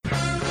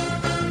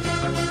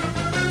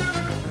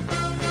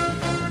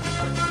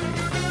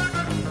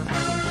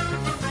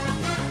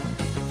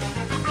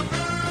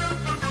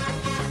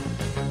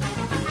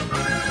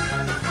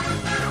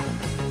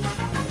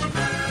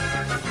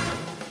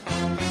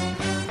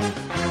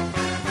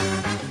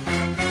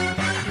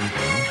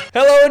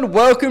Hello and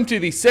welcome to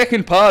the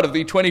second part of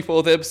the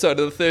 24th episode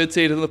of the third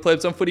season of the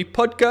Plebs on Footy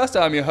podcast.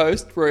 I'm your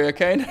host, Rory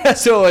O'Kane.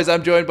 As always,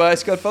 I'm joined by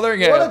Scott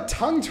Fotheringham. What a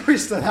tongue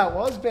twister that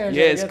was, Ben.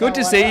 Yeah, it's good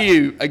to see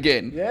you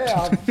again.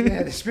 Yeah,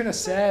 it's been a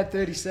sad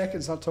 30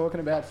 seconds not talking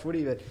about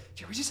footy, but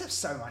we just have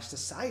so much to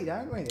say,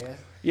 don't we?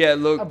 Yeah,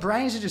 look. Our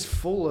brains are just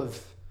full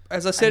of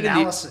As I said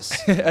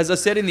analysis. As I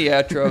said in the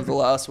outro of the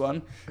last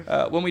one,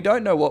 when we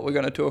don't know what we're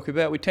going to talk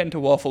about, we tend to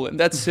waffle, and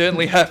that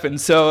certainly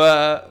happened.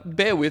 So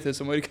bear with us,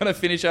 and we're going to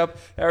finish up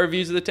our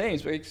reviews of the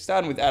teams. We're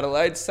starting with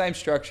Adelaide, same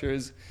structure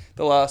as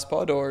the last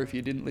pod, or if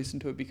you didn't listen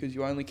to it because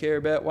you only care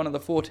about one of the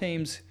four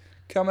teams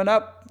coming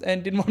up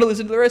and didn't want to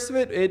listen to the rest of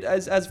it,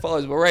 as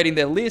follows. We're rating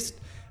their list,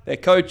 their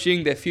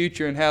coaching, their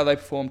future, and how they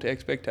perform to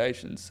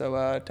expectations.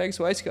 So take us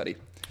away, Scotty.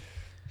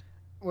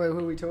 Who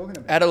are we talking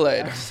about?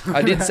 Adelaide.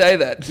 I did say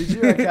that. Did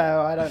you? Okay,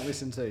 well, I don't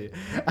listen to you.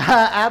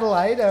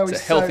 Adelaide. It's a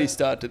healthy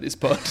start to this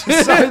pod.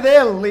 So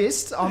their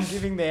list, I'm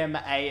giving them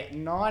a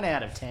 9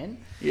 out of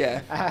 10. Yeah.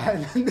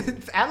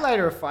 Adelaide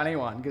are a funny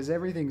one because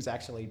everything's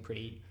actually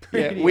pretty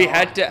yeah, we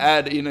had to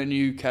add in a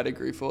new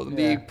category for them.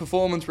 Yeah. The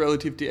performance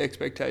relative to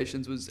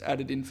expectations was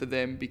added in for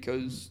them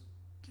because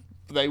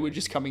they were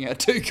just coming out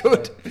too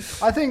good. Yeah.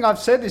 I think I've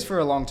said this for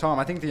a long time.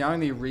 I think the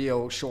only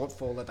real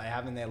shortfall that they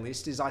have in their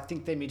list is I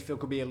think their midfield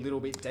could be a little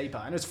bit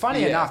deeper. And it's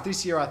funny enough,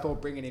 this year I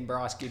thought bringing in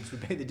Bryce Gibbs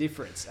would be the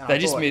difference.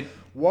 And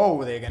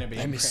whoa, they're going to be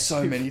They impressive. missed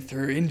so many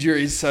through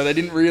injuries, so they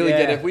didn't really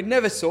get it. We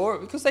never saw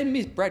it because they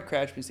missed Brad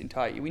Crouch missed the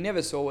entire year. We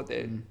never saw what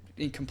their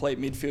incomplete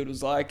midfield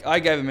was like. I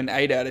gave them an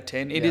 8 out of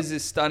 10. It is a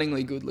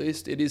stunningly good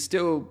list. It is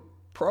still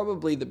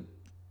probably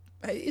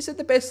is it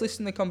the best list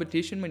in the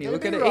competition when you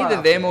look at it?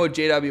 Either them or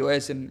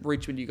GWS, and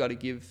Richmond you got to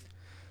give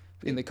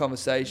in the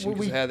conversation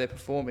because of how they're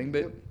performing.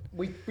 But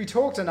we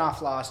talked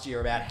enough last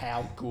year about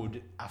how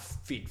good a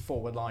fit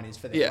forward line is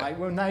for them. Yeah. Like,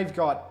 when they've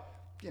got,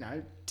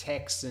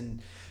 Tex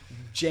and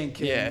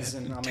Jenkins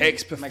and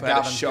Tex had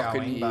a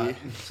shocking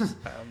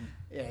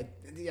year.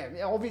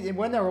 Obviously,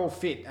 when they're all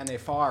fit and they're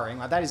firing,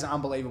 that is an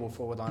unbelievable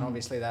forward line.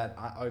 Obviously, that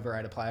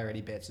overrated player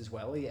Eddie Betts as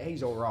well.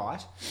 He's all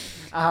right.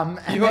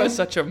 You are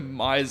such a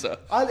miser.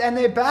 And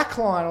their back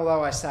line,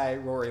 although I say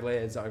Rory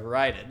Laird's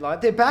overrated,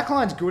 their back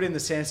line's good in the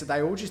sense that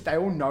they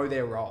all know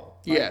their role.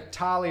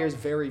 Talia is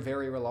very,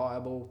 very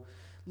reliable.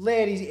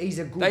 Laird, he's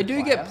a good player. They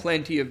do get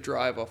plenty of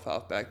drive off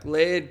halfback.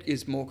 Laird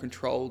is more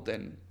controlled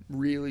than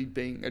really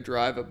being a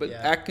driver, but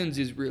Atkins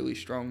is really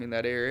strong in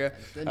that area.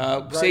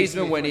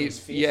 Seedsman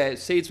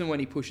when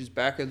he pushes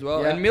back as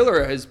well, and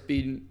Miller has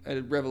been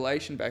a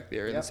revelation back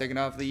there in the second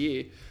half of the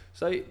year.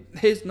 So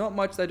there's not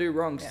much they do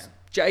wrong.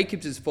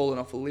 Jacobs has fallen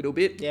off a little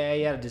bit. Yeah,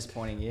 he had a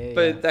disappointing year.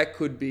 But that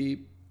could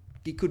be.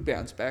 He could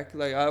bounce back.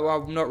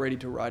 I'm not ready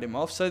to write him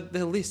off. So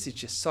the list is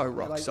just so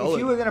rock solid. If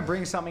you were going to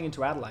bring something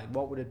into Adelaide,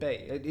 what would it be?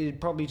 It'd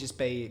probably just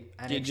be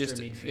an extra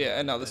midfielder. Yeah,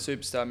 another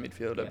superstar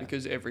midfielder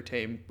because every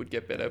team would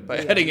get better by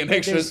adding an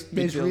extra midfielder.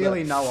 There's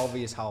really no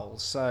obvious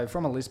holes. So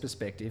from a list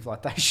perspective,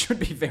 they should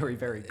be very,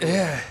 very good.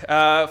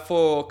 Yeah.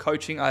 For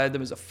coaching, I had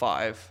them as a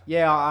 5.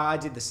 Yeah, I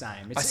did the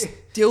same. I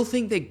still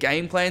think their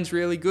game plan's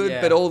really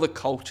good, but all the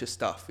culture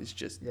stuff is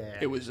just...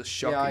 it was a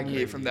shocking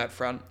year from that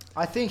front.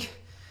 I think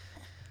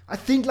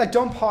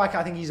Don Pike,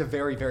 I think he's a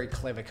very, very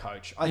clever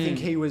coach. I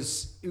think it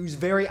was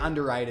very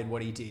underrated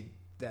what he did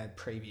that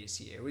previous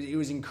year. It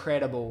was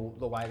incredible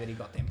the way that he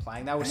got them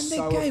playing. They were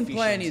so efficient. Their game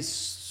plan is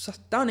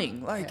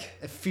stunning.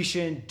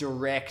 Efficient,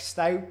 direct.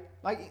 They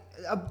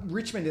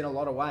Richmond in a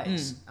lot of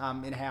ways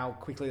in how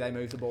quickly they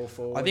move the ball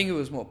forward. I think it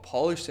was more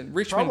polished, and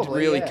Richmond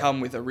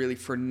come with a really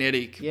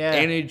frenetic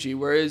energy,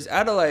 whereas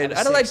Adelaide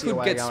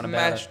could get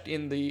smashed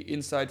in the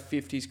inside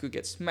 50s, could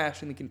get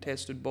smashed in the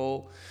contested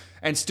ball,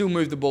 and still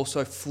move the ball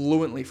so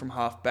fluently from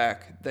half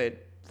back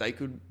that they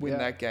could win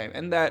that game.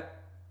 And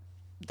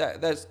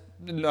that's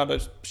not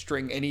a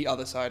string any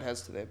other side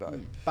has to their bow.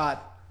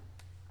 But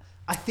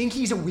I think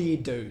he's a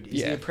weird dude,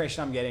 is the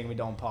impression I'm getting with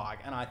Don Pike.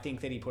 And I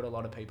think that he put a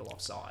lot of people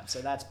offside.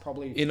 So that's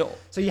probably...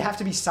 So you have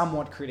to be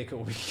somewhat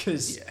critical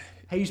because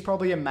he's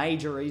probably a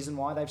major reason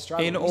why they've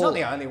struggled. He's not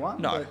the only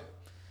one. No.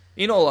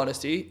 In all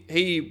honesty,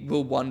 he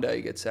will one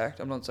day get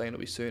sacked. I'm not saying it'll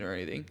be soon or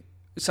anything.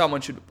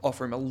 Someone should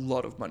offer him a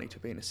lot of money to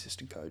be an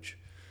assistant coach.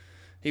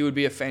 He would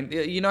be a fan.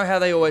 You know how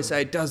they always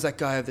say, does that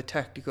guy have the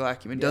tactical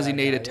acumen? Does he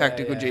need a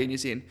tactical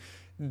genius in?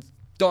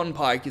 Don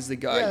Pike is the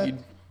guy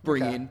you'd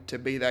bring in to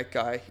be that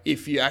guy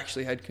if you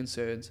actually had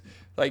concerns.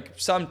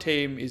 Some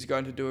team is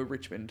going to do a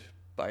Richmond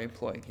by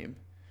employing him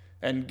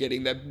and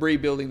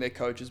rebuilding their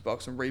coach's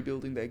box and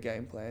rebuilding their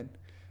game plan.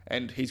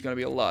 And he's going to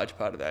be a large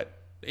part of that.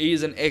 He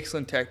is an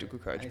excellent tactical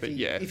coach,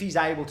 if he's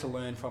able to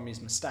learn from his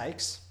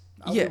mistakes...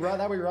 They'll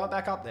be right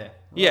back up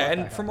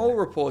there. From all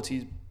reports,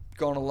 he's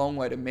gone a long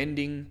way to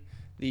mending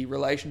the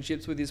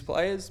relationships with his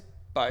players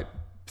by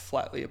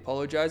flatly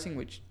apologising,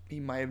 which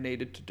he may have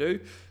needed to do.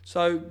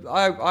 So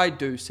I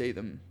do see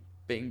them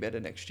being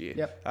better next year.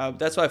 Yep.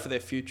 That's why for their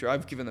future,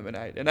 I've given them an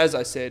 8. And as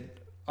I said,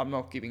 I'm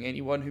not giving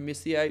anyone who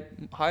missed the 8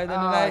 higher than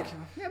an 8.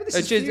 Yeah, but this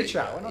is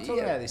future. We're not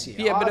talking about this year.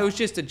 Yeah, but it was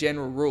just a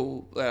general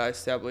rule that I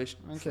established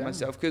for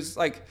myself because,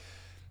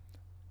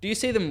 Do you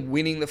see them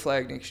winning the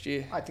flag next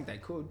year? I think they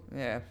could.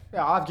 Yeah.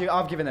 Yeah,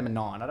 I've given them a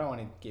 9. I don't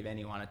want to give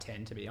anyone a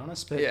 10, to be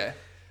honest. But yeah.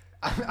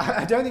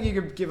 I don't think you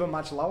could give them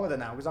much lower than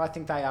that because I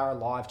think they are a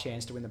live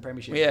chance to win the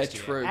premiership. Yeah, next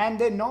year. true. And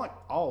they're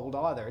not old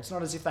either. It's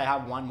not as if they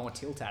have one more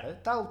tilt at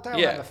it.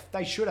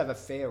 They should have a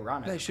fair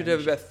run. They should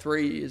have about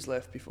 3 years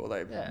left before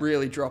they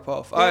really drop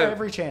off. They have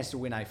every chance to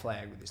win a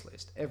flag with this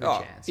list. Every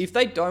chance. If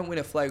they don't win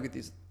a flag with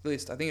this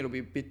list, I think it'll be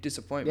a bit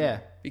disappointing.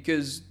 Yeah.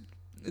 Because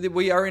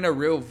we are in a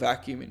real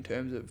vacuum in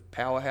terms of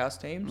powerhouse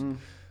teams.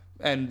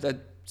 And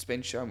that's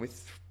been shown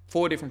with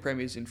 4 different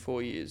premiers in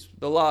 4 years.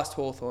 The last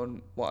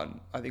Hawthorn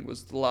one, I think,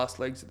 was the last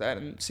legs of that.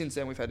 And since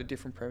then, we've had a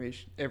different premier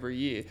every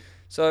year.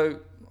 So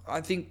I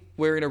think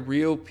we're in a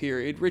real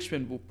period.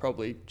 Richmond will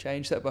probably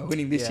change that by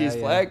winning this year's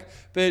flag.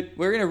 But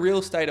we're in a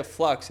real state of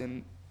flux.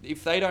 And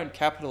if they don't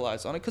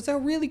capitalise on it, because they were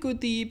really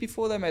good the year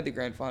before they made the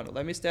grand final.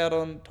 They missed out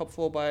on top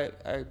 4 by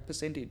a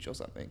percentage or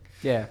something.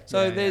 Yeah.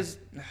 So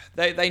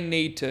they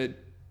need to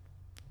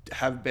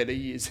have better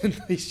years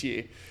than this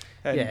year.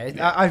 And,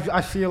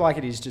 I feel like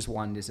it is just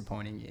one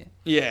disappointing year.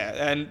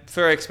 Yeah, and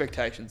for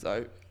expectations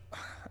though,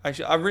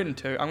 actually I've written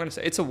 2. I'm going to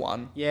say it's a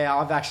 1. Yeah,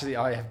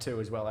 I have 2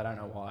 as well. I don't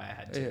know why I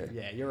had 2.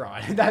 Yeah, you're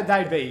right.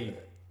 They'd be.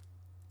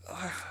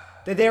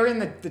 They're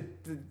in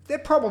they're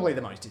probably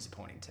the most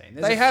disappointing team.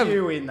 There's a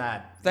few in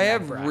that. They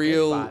have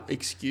real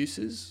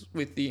excuses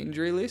with the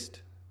injury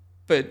list,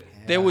 but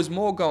there was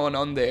more going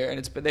on there,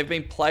 and but they've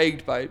been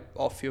plagued by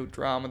off-field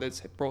drama that's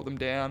brought them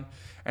down,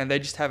 and they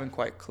just haven't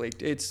quite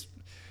clicked. It's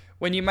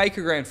when you make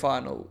a grand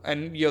final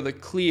and you're the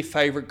clear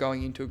favourite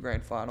going into a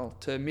grand final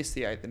to miss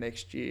the 8th the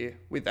next year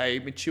with a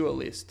mature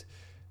list.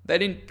 They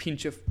didn't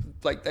pinch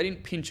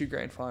a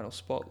grand final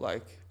spot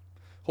like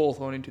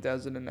Hawthorn in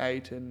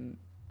 2008 and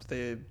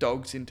the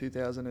Dogs in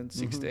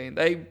 2016.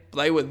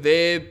 They were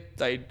there.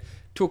 They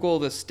took all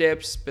the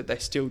steps, but they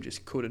still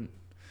just couldn't.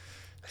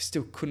 They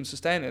still couldn't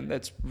sustain it, and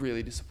that's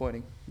really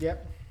disappointing.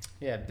 Yep.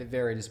 Yeah, a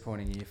very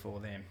disappointing year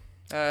for them.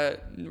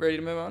 Ready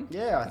to move on?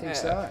 Yeah, I think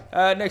so.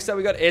 Next up,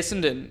 we got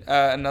Essendon,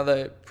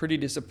 another pretty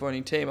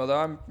disappointing team, although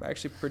I'm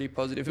actually pretty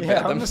positive about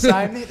them. Yeah, I'm the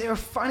same. They're a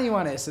funny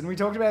one, Essendon. We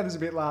talked about this a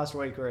bit last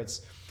week where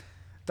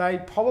they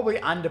probably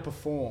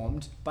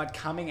underperformed, but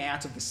coming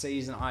out of the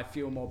season, I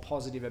feel more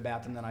positive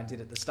about them than I did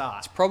at the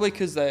start. It's probably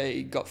because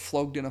they got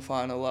flogged in a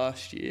final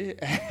last year,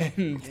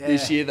 and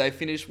this year they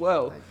finished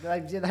well.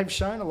 They've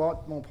shown a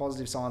lot more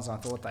positive signs than I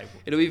thought they would.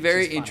 It'll be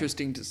very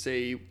interesting to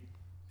see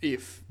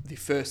if the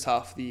first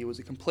half of the year was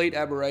a complete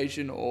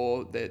aberration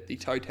or that the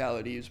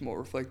totality is more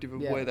reflective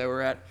of where they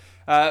were at.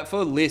 For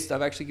the list,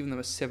 I've actually given them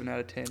a 7 out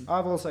of 10.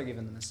 I've also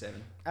given them a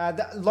 7.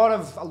 A lot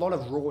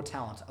of raw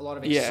talent, a lot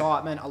of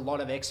excitement, a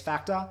lot of X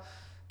factor.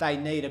 They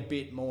need a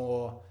bit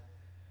more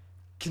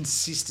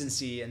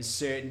consistency and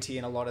certainty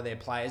in a lot of their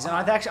players, and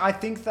I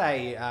think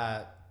they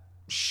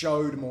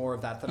showed more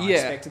of that than I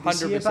expected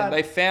this 100%. Year. But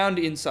they found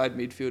inside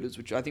midfielders,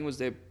 which I think was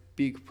their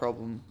big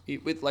problem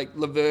with like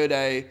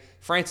Laverde.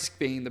 Francis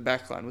being in the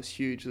backline was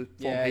huge. The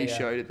form he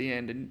showed at the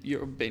end, and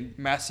you've been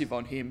massive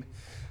on him.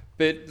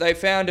 But they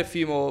found a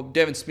few more.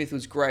 Devon Smith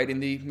was great in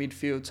the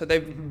midfield, so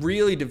they've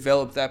really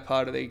developed that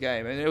part of their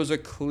game, and it was a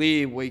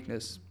clear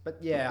weakness.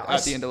 But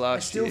at the end of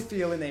last year, I still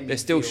feel in their midfield, they're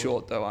still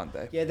short though, aren't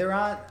they? Yeah, there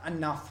aren't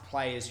enough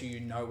players who you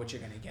know what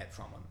you're going to get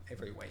from them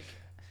every week.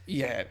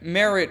 Yeah,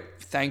 Merritt,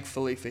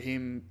 thankfully for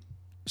him,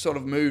 sort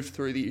of moved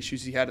through the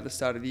issues he had at the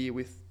start of the year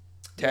with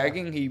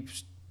tagging. Yeah. He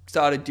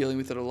started dealing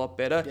with it a lot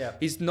better. Yeah.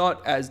 He's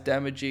not as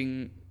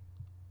damaging.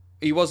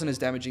 He wasn't as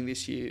damaging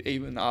this year,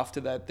 even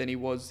after that, than he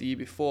was the year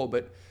before,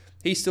 but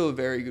he's still a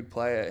very good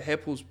player.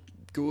 Heppel's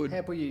good.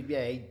 Heppel,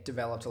 he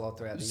developed a lot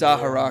throughout the year.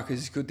 Zaharakis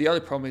is good. The only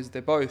problem is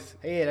they're both...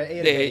 He had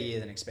a better year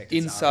than expected.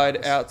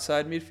 Inside,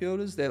 outside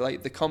midfielders. They're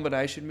like the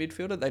combination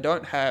midfielder. They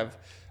don't have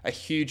a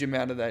huge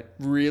amount of that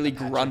really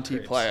grunty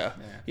player.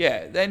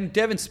 Yeah. Then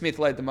Devon Smith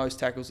laid the most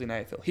tackles in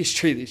AFL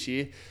history this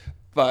year,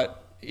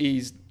 but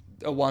he's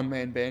a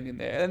one-man band in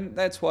there. And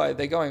that's why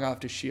they're going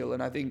after Shiel.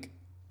 And I think,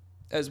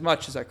 as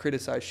much as I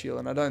criticise Shiel,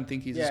 and I don't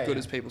think he's as good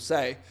as people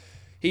say,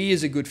 he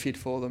is a good fit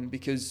for them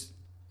because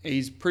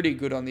he's pretty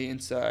good on the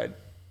inside,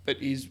 but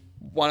he's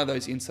one of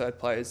those inside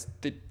players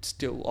that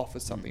still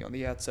offers something on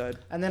the outside.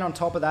 And then on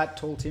top of that,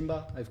 tall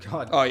timber, they've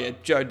got... Oh, yeah,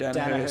 Joe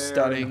Danaher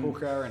studying. And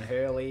Hooker and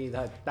Hurley.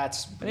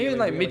 That's and really, even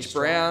like really Mitch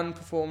strong. Brown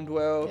performed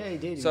well. Yeah, he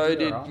did. So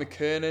did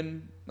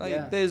McKernan. They're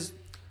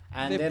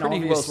then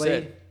pretty well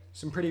set.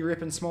 Some pretty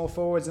ripping small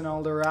forwards in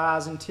older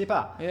Raz and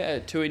Tipper. Yeah,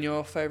 2 in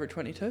your favourite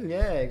 22.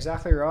 Yeah,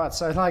 exactly right.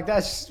 So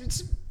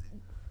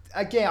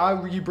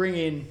you bring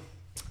in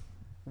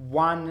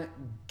one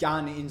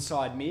gun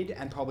inside mid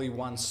and probably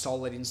one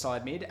solid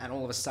inside mid, and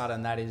all of a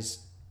sudden that is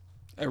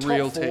a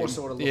real top 4 team.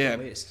 Sort of looking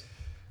list.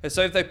 And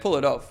so if they pull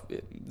it off,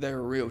 they're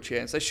a real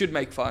chance. They should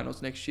make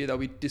finals next year. They'll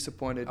be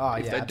disappointed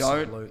if they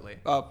absolutely.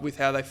 don't with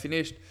how they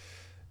finished.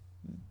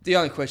 The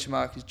only question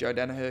mark is Joe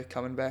Danaher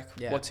coming back.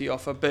 Yeah. What's he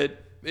offer?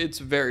 But it's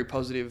very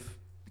positive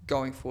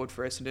going forward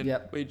for Essendon.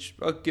 Yep. Which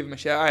I'll give him a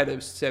shout. I had a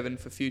 7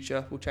 for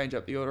future. We'll change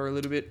up the order a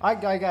little bit. I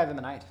gave him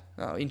an 8.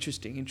 Oh,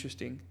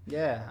 interesting.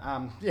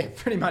 Yeah,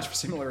 pretty much for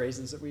similar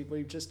reasons that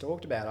we've just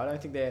talked about. I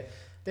don't think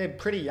they're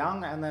pretty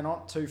young and they're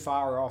not too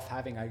far off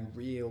having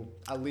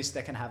a list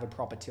that can have a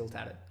proper tilt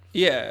at it.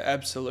 Yeah,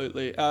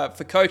 absolutely.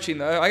 For coaching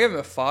though, I gave him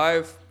a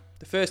 5.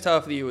 The first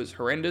half of the year was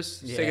horrendous.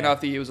 The second half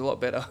of the year was a lot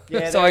better.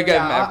 Yeah, so I gave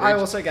him average. I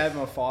also gave him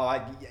a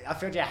 5. I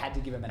felt I had to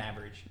give him an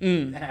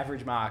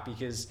average mark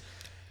because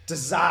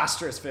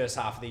disastrous first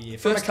half of the year.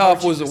 First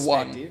half was a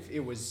 1.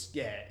 It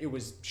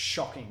was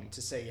shocking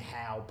to see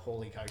how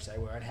poorly coached they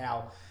were and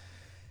how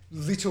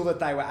little that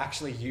they were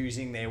actually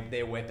using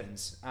their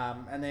weapons.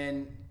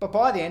 But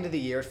by the end of the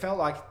year, it felt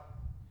like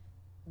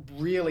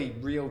really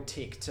real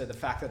tick to the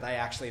fact that they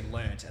actually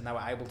learnt and they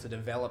were able to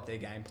develop their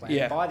game plan.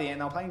 Yeah. By the end,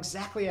 they were playing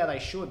exactly how they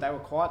should. They were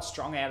quite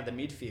strong out of the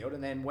midfield,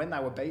 and then when they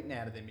were beaten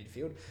out of their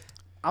midfield,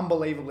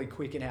 unbelievably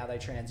quick in how they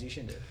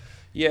transitioned it.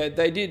 Yeah,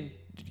 they did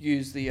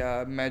use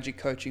the magic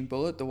coaching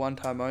bullet, the one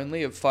time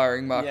only, of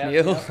firing Mark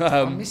Neal.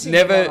 I'm missing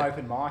an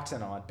open mic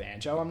tonight,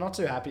 Banjo. I'm not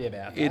too happy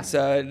about that. It's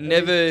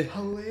never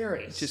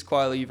hilarious. Just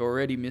quietly, you've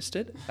already missed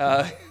it.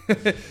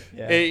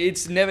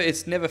 It's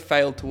never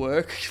failed to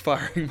work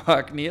firing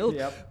Mark Neal.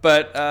 Yep.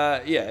 But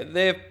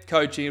their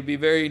coaching, it'll be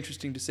very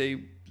interesting to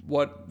see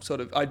what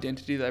sort of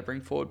identity they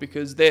bring forward,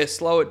 because their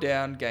slow it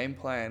down game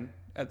plan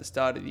at the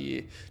start of the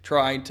year,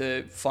 trying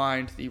to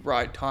find the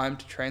right time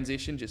to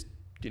transition, just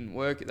didn't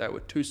work. They were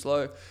too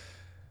slow.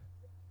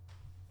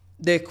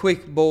 Their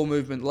quick ball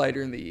movement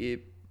later in the year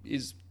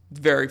is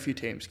very few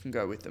teams can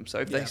go with them.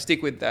 So if they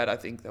stick with that, I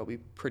think they'll be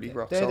pretty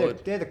rock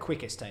solid. They're the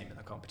quickest team in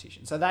the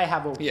competition. So they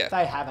have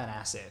they have an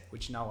asset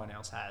which no one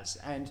else has,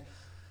 and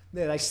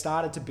they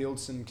started to build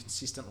some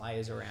consistent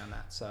layers around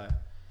that. So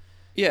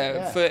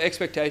for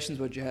expectations,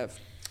 what'd you have?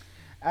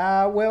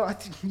 Well, I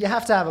think you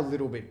have to have a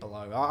little bit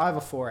below. I have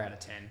a 4 out of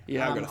 10.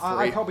 Yeah, I've got a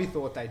 3. I probably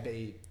thought they'd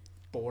be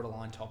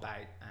borderline top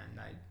 8, and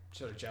they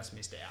sort of just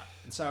missed out.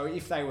 And so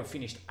if they were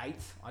finished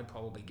 8th, I'd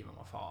probably give them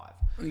a 5.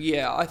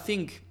 Yeah, I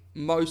think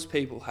most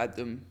people had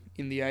them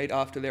in the 8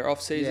 after their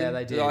off-season. Yeah,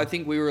 they did. I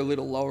think we were a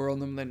little lower on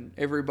them than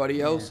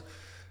everybody else.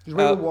 We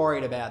were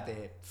worried about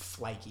their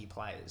flaky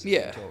players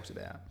that we talked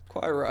about.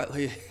 Quite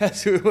rightly,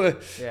 as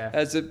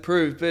it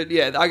proved. But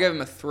yeah, I gave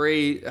them a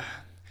 3.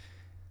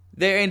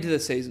 Their end of the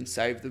season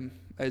saved them,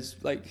 as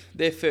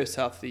their first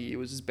half of the year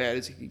was as bad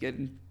as you could get.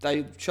 And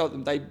they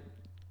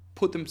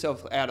put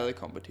themselves out of the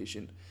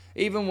competition.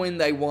 Even when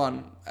they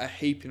won a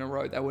heap in a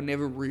row, they were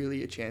never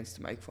really a chance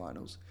to make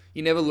finals.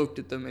 You never looked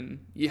at them,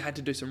 and you had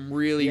to do some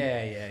really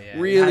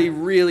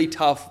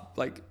tough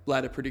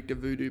ladder predictor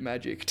voodoo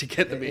magic to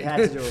get them in.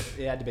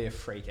 It had to be a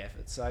freak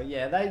effort. So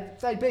yeah,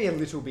 they'd be a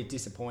little bit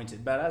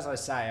disappointed. But as I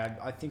say,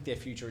 I think their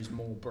future is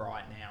more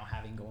bright now,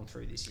 having gone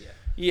through this year.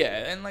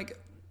 Yeah, and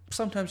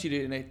sometimes you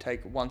do need to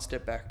take one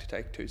step back to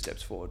take 2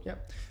 steps forward.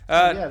 Yep.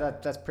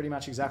 That's pretty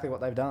much exactly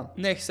what they've done.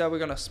 Next up, we're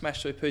going to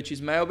smash through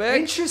Poochie's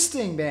mailbag.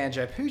 Interesting,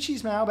 Banjo.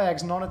 Poochie's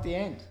mailbag's not at the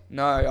end.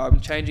 No,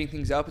 I'm changing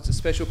things up. It's a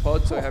special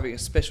pod, so we're having a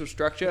special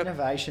structure.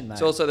 Innovation, mate.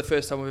 It's also the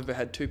first time we've ever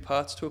had 2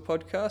 parts to a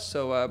podcast,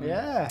 so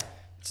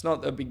it's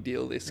not a big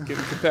deal, this,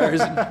 given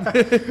comparison.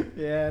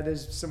 Yeah,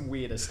 there's some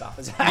weirder stuff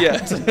as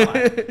happened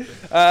tonight.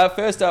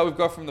 First up, we've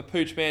got from the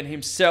Pooch Man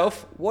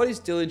himself. What is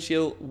Dylan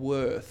Shiel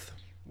worth?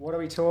 What are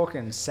we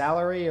talking?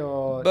 Salary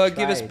or But trade?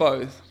 give us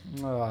both.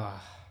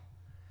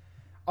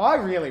 I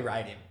really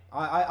rate him.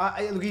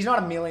 Look, he's not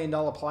a $1 million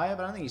player,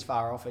 but I don't think he's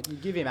far off it. You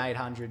give him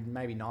 800,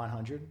 maybe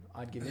 900.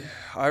 I'd give him.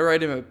 I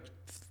rate him a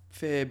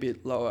fair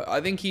bit lower.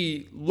 I think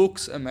he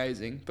looks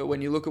amazing, but when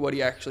you look at what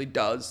he actually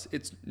does,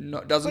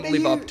 doesn't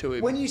live up to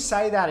him. When you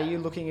say that, are you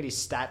looking at his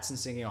stats and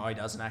thinking, he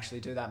doesn't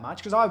actually do that much?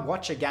 Because I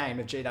watch a game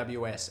of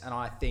GWS and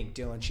I think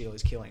Dylan Shiel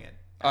is killing it.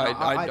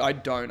 I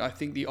don't. I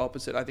think the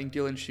opposite. I think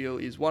Dylan Shiel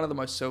is one of the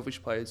most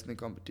selfish players in the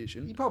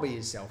competition. He probably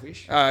is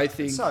selfish. I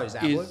think so is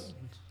Ablett.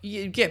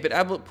 Yeah, but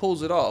Ablett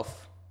pulls it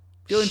off.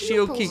 Dylan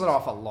Shiel pulls it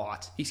off a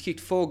lot. He's kicked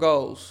 4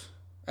 goals.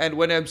 And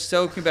when I'm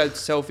talking about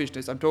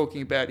selfishness, I'm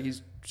talking about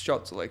his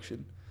shot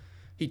selection.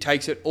 He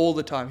takes it all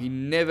the time. He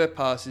never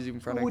passes in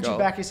front of goal. Would you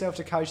back yourself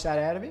to coach that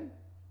out of him?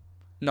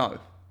 No.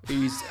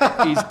 He's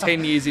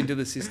 10 years into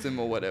the system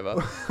or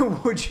whatever.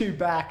 Would you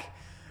back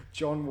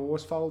John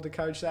Worsfold to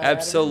coach that?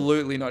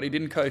 Absolutely not. He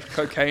didn't coach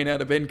cocaine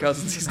out of Ben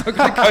Cousins. He's not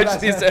going to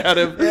coach this out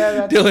of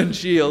Dylan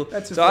Shiel.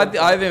 So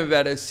I have him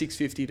about a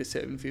 650 to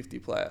 750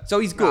 player. So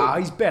he's good. No,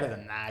 he's better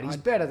than that. He's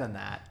better than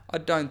that. I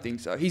don't think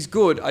so. He's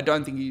good. I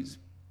don't think he's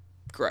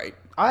great.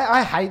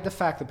 I hate the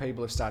fact that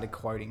people have started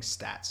quoting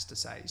stats to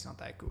say he's not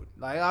that good.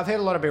 I've heard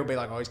a lot of people be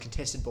like, his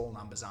contested ball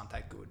numbers aren't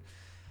that good.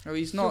 No,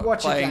 he's not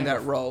playing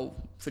that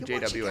role for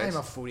GWS. Watch a game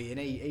of footy and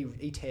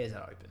he tears it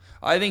open.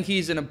 I think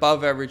he's an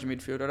above average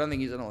midfielder. I don't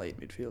think he's an elite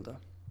midfielder.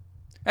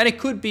 And it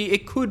could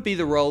be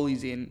the role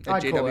he's in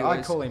at GWS.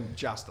 I'd call him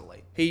just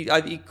elite. He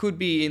could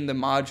be in the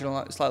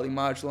slightly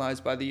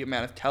marginalised by the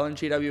amount of talent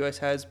GWS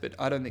has, but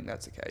I don't think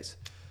that's the case.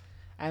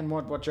 And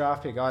what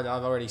draft pick? I've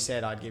already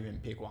said I'd give him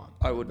pick 1.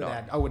 I would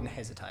not. I wouldn't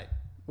hesitate.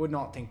 Would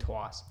not think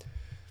twice.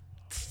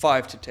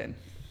 5 to 10.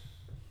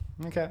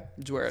 Okay.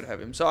 Is where I'd have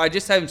him. So I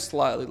just have him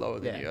slightly lower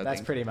than you, I that's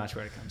think. pretty much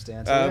what it comes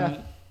down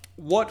to.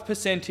 What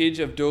percentage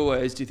of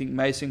doorways do you think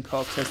Mason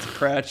Cox has to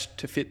crouch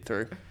to fit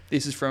through?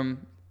 This is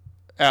from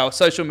our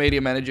social media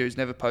manager who's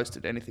never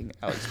posted anything,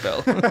 Alex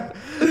Bell.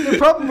 The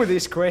problem with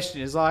this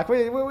question is, like,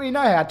 we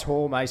know how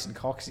tall Mason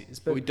Cox is,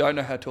 but we don't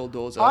know how tall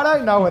doors are. I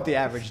don't know what the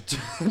average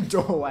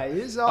doorway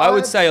is. I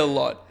would say a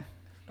lot.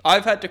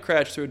 I've had to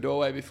crouch through a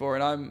doorway before,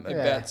 and I'm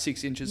about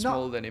 6 inches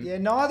smaller than him. Yeah,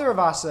 neither of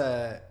us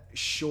are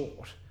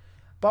short,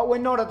 but we're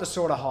not at the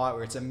sort of height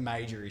where it's a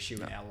major issue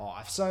in our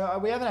life. So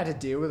we haven't had to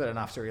deal with it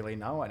enough to really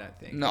know, I don't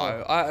think.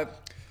 No,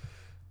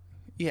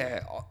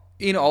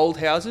 in old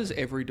houses,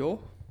 every door,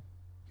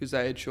 because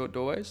they had short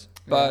doorways.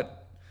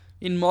 But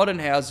in modern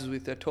houses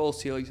with their tall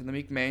ceilings and the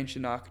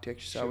McMansion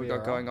architecture style we've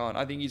got going on,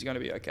 I think he's going to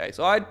be okay.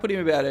 So I'd put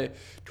him about a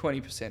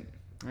 20%.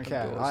 Okay,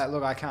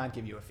 I can't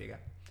give you a figure,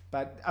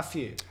 but a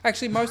few.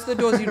 Actually, most of the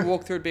doors you'd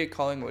walk through would be at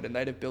Collingwood, and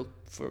they'd have built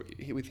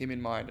with him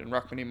in mind and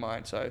Ruckman in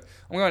mind. So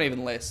I'm going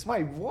even less.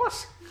 Wait,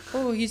 what?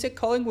 Oh, he's at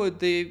Collingwood,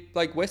 the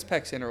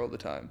Westpac Centre all the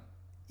time.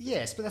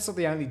 Yes, but that's not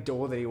the only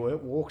door that he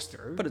walks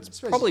through. But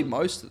it's probably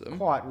most of them.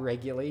 Quite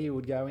regularly he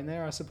would go in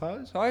there, I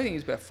suppose. So I think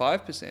he's about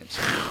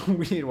 5%.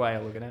 Weird way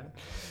of looking at it.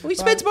 Well, he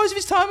spends most of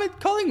his time at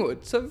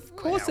Collingwood, so of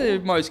course they're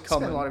most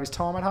common. Spends a lot of his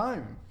time at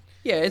home.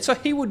 Yeah, and so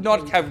he would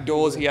not have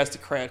doors he has to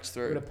crouch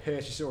through. Would have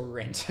purchased or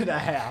rented a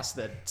house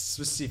that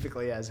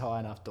specifically has high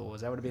enough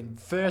doors. That would have been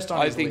first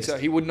on his list. I think so.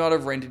 He would not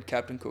have rented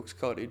Captain Cook's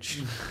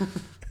cottage.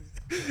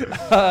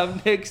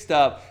 Next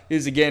up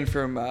is again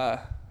from our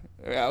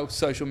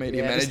social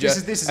media manager.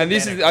 This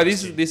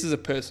is a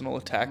personal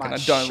attack, and I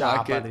don't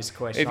like it. This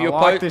question.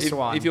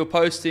 If you're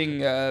posting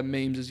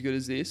memes as good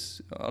as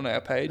this on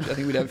our page, I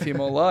think we'd have a few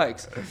more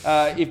likes.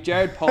 If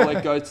Jared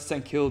Pollock goes to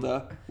St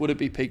Kilda, would it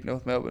be peak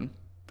North Melbourne?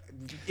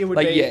 It would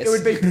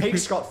be peak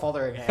Scott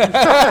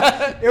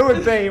Fotheringham. It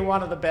would be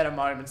one of the better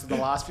moments of the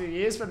last few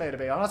years for me, to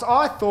be honest.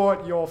 I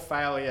thought your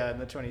failure in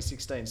the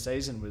 2016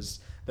 season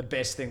was the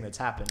best thing that's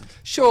happened.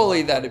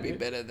 Surely that'd be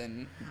better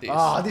than this.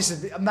 Oh,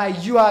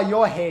 mate,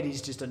 your head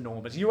is just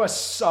enormous. You are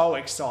so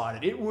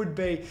excited. It would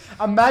be,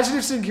 imagine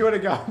if St Kilda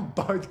got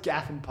both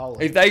Gaff and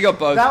Pollock. If they got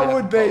both that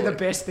would be the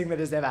best thing that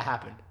has ever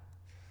happened.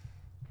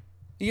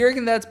 You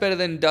reckon that's better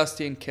than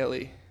Dusty and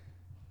Kelly?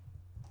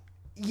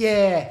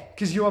 Yeah,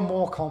 because you are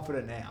more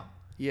confident now.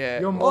 Yeah.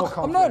 You're more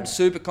confident. I'm not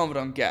super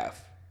confident on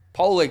Gaff.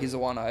 Pollock is the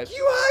one I...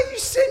 You are? You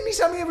send me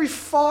something every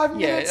 5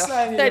 minutes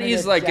saying that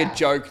is like Gaff. A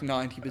joke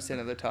 90%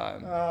 of the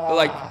time. But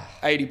like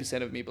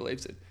 80% of me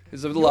believes it.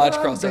 It's a large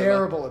crossover. It's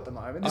unbearable at the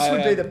moment. This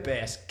would be the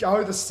best.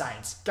 Go the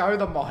Saints. Go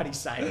the mighty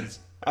Saints.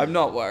 I'm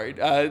not worried.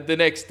 The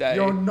next day...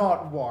 You're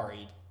not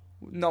worried?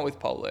 Not with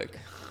Pollock.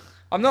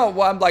 I'm not...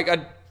 I'm like...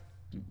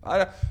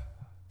 I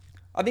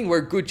think we're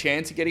a good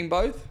chance of getting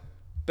both.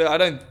 But I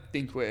don't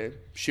think we're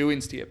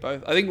shoo-ins to get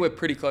both. I think we're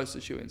pretty close to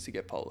shoo-ins to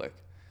get Pollock.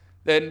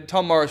 Then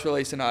Tom Morris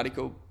released an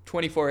article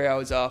 24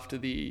 hours after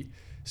the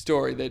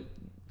story that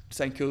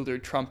St Kilda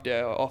trumped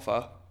our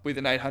offer with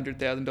an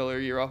 $800,000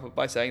 a year offer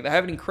by saying they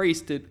haven't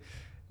increased it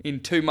in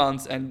 2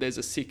 months and there's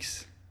a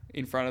 6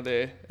 in front of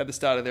at the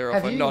start of their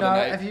offer, not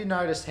an 8. Have you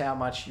noticed how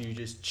much you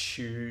just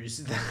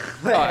choose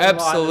the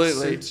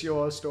absolutely that suits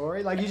your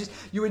story? Like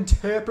you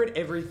interpret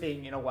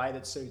everything in a way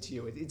that suits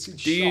you. It's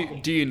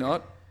shocking. Do you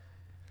not?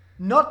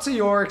 Not to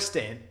your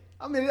extent.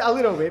 I mean, a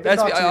little bit, but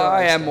not to your extent.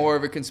 I am more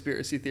of a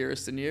conspiracy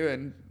theorist than you,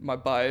 and my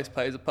bias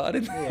plays a part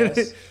in that.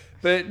 Yes.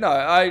 But no,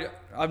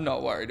 I'm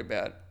not worried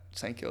about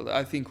St Kilda.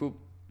 I think we'll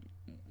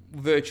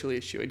virtually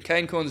issue it.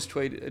 Kane Corns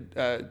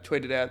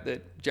tweeted out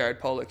that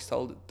Jared Pollock's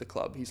told the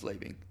club he's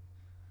leaving.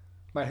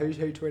 Wait, who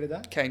tweeted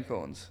that? Kane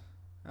Corns.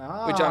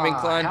 Which I'm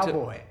inclined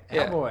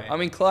to...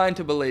 I'm inclined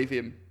to believe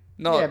him.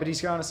 Yeah, but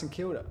he's going to St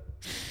Kilda.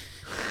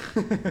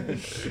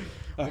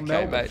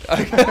 Okay, mate.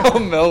 Or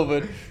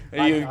Melbourne.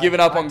 You've given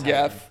up on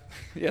Gaff.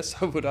 Yes,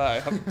 so would I.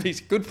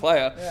 He's a good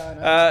player.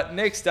 Yeah, I know.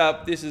 Next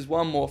up, this is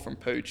one more from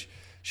Pooch.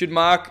 Should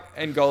Mark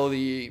and Goal of the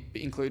Year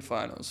include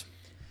finals?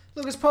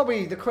 Look,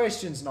 the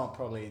question's not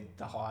probably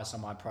the highest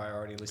on my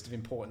priority list of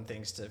important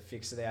things to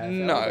fix to the AFL.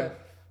 No.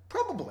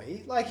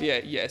 Probably.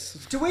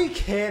 Yes. Do we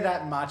care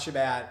that much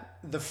about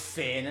the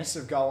fairness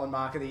of Goal and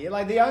Mark of the Year?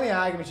 Like, the only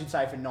argument you'd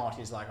say for not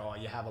is like,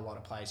 you have a lot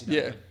of players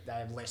they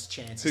have less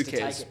chances to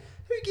take it.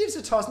 Who gives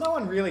a toss? No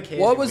one really cares.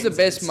 What was the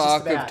best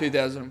mark of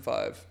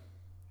 2005?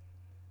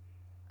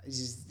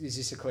 Is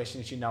this a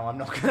question that you know I'm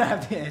not going to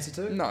have the answer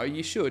to? No,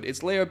 you should.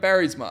 It's Leo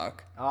Barry's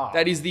mark.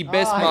 That is the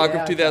best mark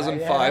of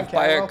 2005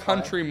 by a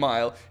country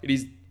mile. It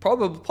is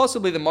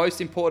possibly the most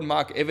important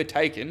mark ever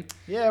taken.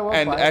 Yeah, well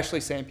and played. Ashley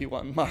Sampi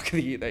won Mark of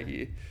the Year that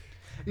year.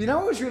 You know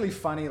what was really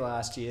funny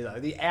last year,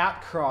 though? The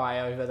outcry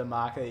over the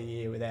Mark of the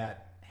Year without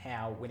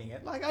Howe winning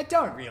it. Like, I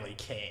don't really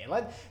care.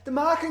 Like, the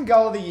Mark and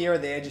Goal of the Year are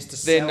there just to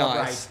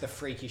celebrate the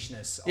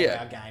freakishness of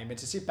our game and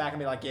to sit back and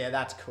be like, yeah,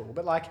 that's cool.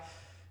 But, like,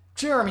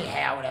 Jeremy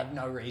Howe would have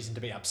no reason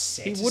to be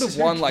upset. He would have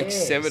won like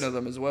 7 of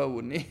them as well,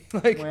 wouldn't he?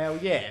 Well,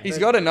 yeah. He's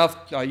got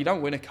enough. No, you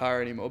don't win a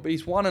car anymore, but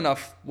he's won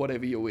enough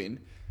whatever you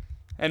win.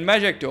 And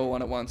Majak Daw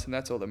won it once, and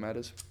that's all that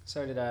matters.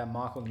 So did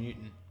Michael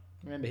Newton.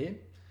 Remember him?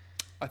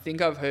 I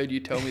think I've heard you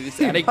tell me this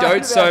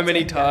anecdote so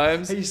many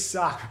times. He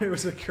sucked. It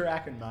was a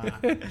cracking mark.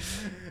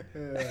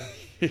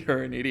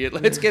 You're an idiot.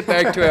 Let's get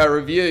back to our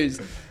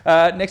reviews.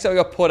 Next up, we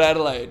got Port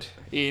Adelaide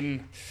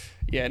in,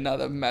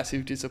 another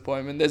massive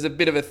disappointment. There's a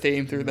bit of a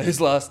theme through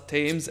those last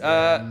teams.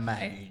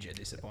 Major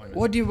disappointment.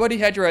 What do you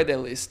how'd you rate their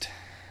list?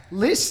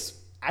 List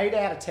 8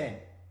 out of 10.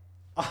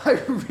 I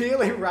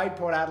really rate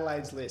Port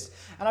Adelaide's list,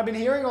 and I've been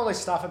hearing all this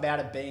stuff about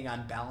it being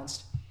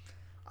unbalanced.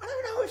 I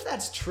don't know if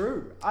that's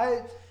true.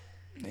 I've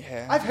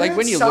heard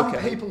when you some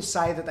people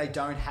say that they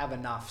don't have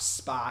enough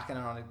spark and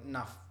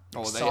enough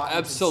excitement. They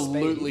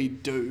absolutely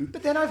do.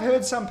 But then I've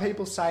heard some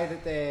people say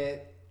that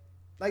they're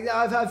like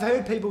I've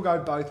heard people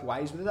go both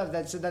ways with it.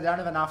 They said they don't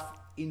have enough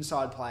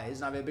inside players,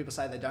 and I've heard people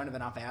say they don't have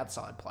enough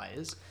outside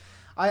players.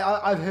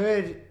 I've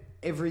heard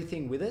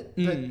everything with it,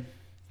 but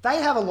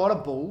they have a lot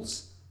of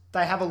bulls.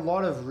 They have a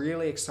lot of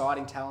really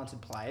exciting, talented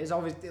players.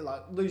 Obviously,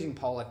 like losing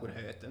Pollock would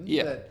hurt them.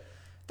 Yeah. But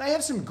they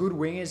have some good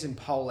wingers in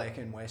Pollock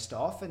and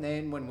Westhoff. And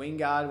then when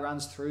Wingard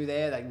runs through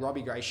there,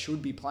 Robbie Gray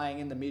should be playing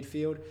in the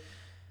midfield.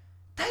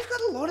 They've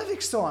got a lot of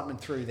excitement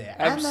through there.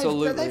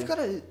 Absolutely. And they've got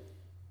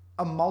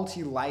a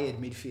multi-layered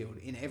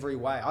midfield in every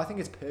way. I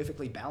think it's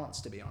perfectly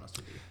balanced, to be honest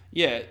with you.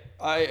 Yeah,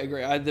 I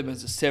agree. I had them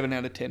as a 7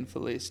 out of 10 for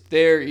list.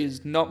 There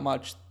is not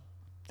much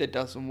that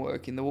doesn't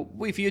work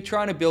if you're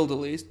trying to build a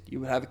list,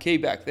 you would have a key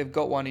back. They've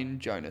got one in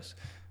Jonas.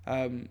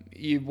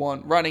 You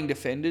want running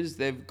defenders.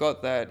 They've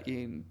got that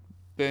in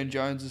Burn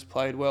Jones has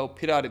played well.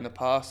 Pittard in the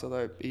past,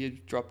 although he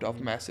dropped off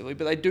massively.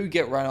 But they do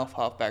get run off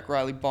halfback.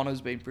 Riley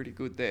Bonner's been pretty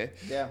good there.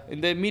 Yeah. In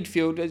their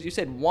midfield, as you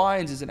said,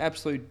 Wines is an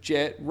absolute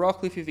jet.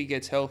 Rockcliffe, if he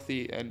gets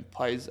healthy and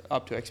plays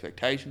up to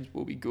expectations,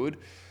 will be good.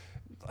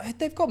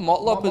 They've got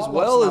Motlop as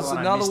well as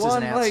another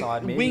one. Like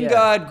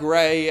Wingard,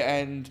 Gray,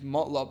 and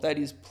Motlop. That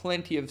is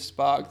plenty of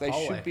spark. They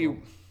should be.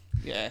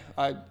 Yeah,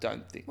 I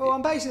don't think. Well,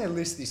 I'm basing a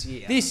list this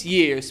year. This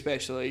year,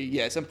 especially,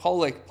 yes. And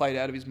Pollock played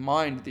out of his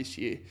mind this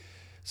year,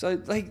 so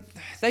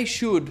they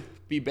should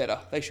be better.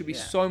 They should be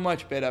so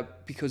much better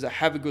because they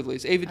have a good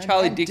list. Even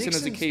Charlie Dixon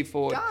is a key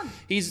forward.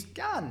 He's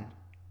gun.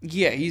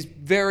 Yeah, he's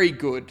very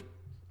good.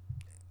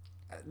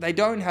 They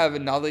don't have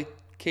another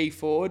key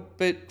forward,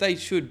 but they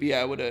should be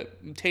able to.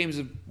 Teams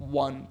have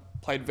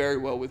played very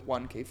well with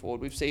one key forward.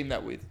 We've seen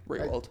that with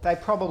Rewald. They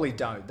probably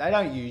don't. They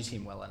don't use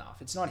him well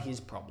enough. It's not his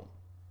problem.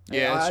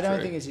 Yeah, I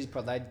don't think it's his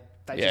problem.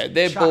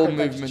 Their ball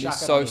movement is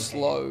so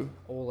slow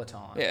all the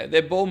time. Yeah,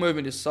 their ball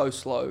movement is so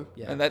slow,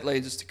 and that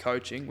leads us to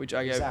coaching, which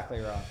I gave exactly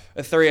right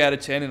a 3 out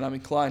of 10, and I'm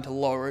inclined to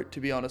lower it. To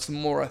be honest, the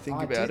more I think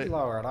about it, I did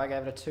lower it. I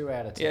gave it a 2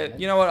 out of 10. Yeah,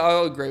 you know what?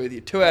 I'll agree with you.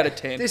 2 out of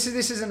 10. This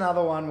is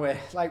another one where,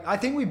 like, I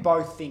think we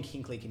both think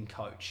Hinkley can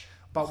coach,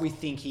 but we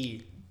think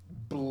he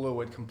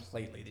blew it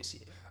completely this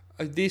year.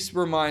 This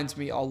reminds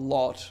me a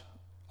lot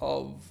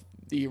of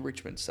the year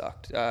Richmond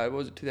sucked.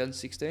 Was it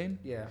 2016?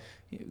 Yeah.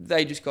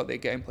 They just got their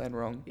game plan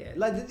wrong. Yeah,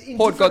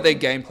 Port got their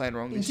game plan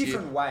wrong in this year.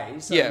 different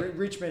ways. So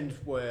Richmond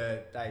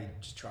they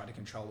just tried to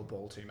control the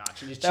ball too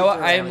much. And they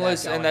were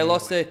aimless, and they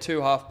lost their 2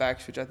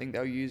 halfbacks, which I think they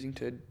were using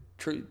to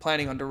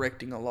planning on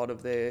directing a lot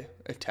of their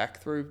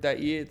attack through that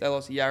year. They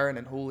lost Yaron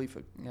and Hooley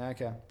for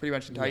pretty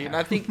much the entire year. And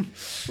I think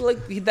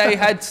they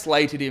had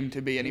slated him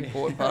to be an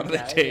important part of the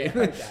team.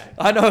 Yeah,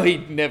 I know he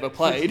never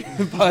played,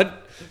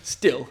 but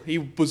still, he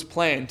was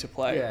planned to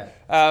play. Yeah.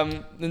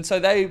 And so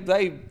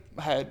they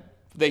had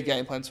their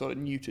game plan sort of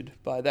neutered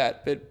by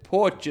that. But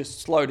Port just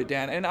slowed it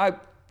down. And I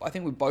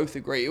think we both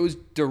agree it was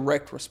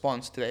direct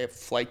response to their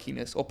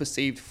flakiness or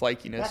perceived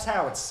flakiness. That's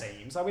how it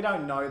seems. Like, we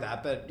don't know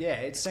that, but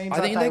it seems.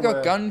 I think they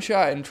got gun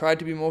shy and tried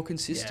to be more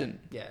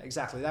consistent. Yeah,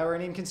 exactly. They were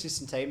an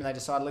inconsistent team, and they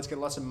decided, let's get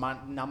lots of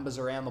numbers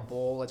around the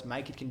ball. Let's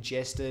make it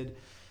congested. And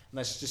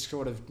let's just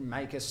sort of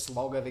make a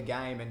slog of a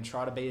game and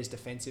try to be as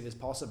defensive as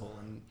possible.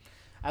 And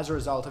as a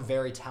result, a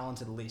very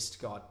talented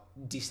list got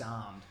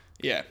disarmed.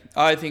 Yeah,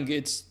 I think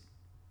it's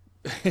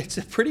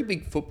a pretty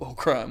big football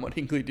crime what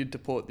Hinkley did to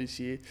Port this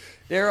year.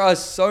 There are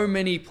so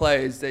many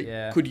players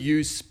that could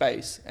use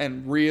space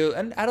and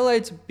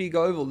Adelaide's a big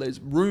oval. There's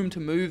room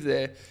to move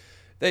there.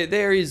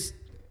 There is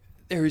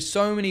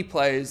so many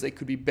players that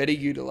could be better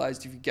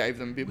utilised if you gave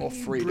them a bit more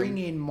freedom. Bring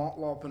in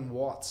Motlop and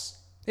Watts.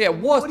 Yeah,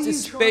 Watts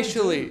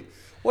especially.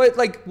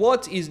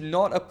 Watts is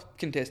not a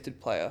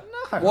contested player.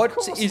 No,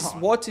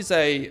 Watts is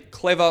a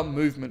clever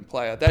movement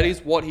player. That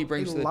is what he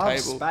brings to the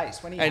table.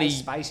 Space. When he has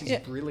space, he's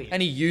brilliant.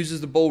 And he uses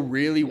the ball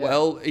really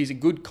well. He's a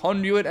good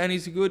conduit and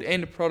he's a good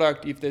end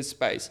product if there's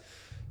space.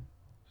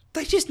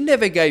 They just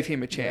never gave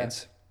him a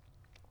chance.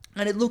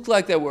 And it looked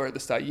like they were at the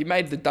start. You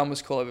made the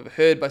dumbest call I've ever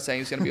heard by saying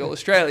he was going to be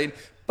All-Australian.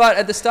 But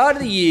at the start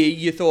of the year,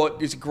 you thought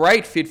it was a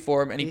great fit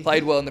for him and he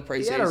played well in the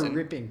preseason. He had a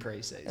ripping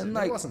preseason. And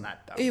it wasn't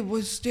that dumb. It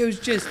was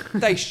just,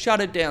 they shut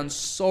it down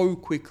so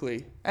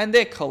quickly. And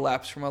their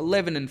collapse from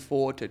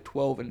 11-4 to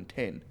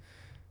 12-10.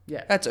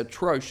 Yeah. That's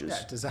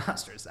atrocious. Yeah,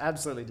 disastrous.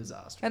 Absolutely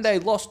disastrous. And they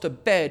lost to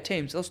bad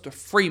teams. They lost to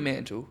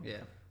Fremantle.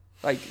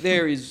 Yeah.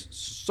 There is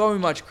so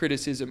much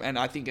criticism, and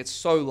I think it's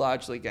so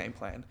largely game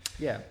plan.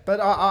 Yeah, but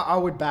I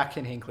would back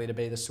Ken Hinkley to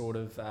be the sort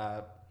of...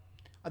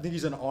 I think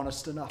he's an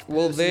honest enough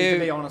person to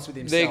be honest with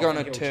himself. They're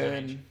going to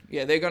turn,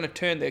 they're going to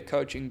turn their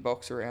coaching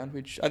box around,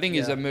 which I think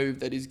is a move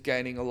that is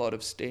gaining a lot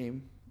of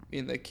steam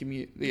in the AFL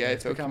community.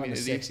 It's becoming a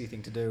sexy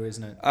thing to do,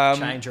 isn't it?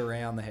 Change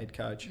around the head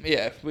coach.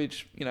 Yeah,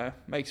 which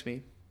makes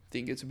me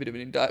think it's a bit of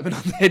an indictment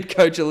on the head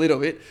coach a little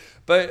bit,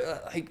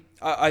 but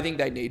I think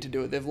they need to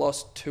do it. They've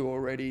lost 2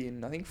 already,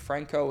 and I think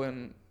Franco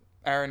and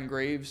Aaron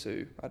Greaves,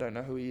 who I don't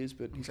know who he is,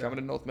 but he's coming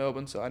to North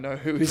Melbourne, so I know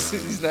who is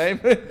his name.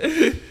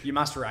 You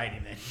must rate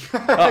him then.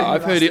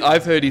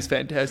 I've heard he's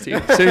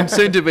fantastic.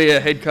 Soon to be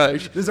a head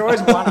coach. There's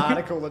always one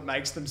article that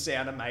makes them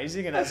sound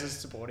amazing, and as a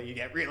supporter, you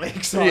get really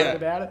excited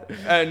about it.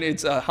 And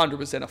it's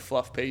 100% a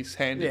fluff piece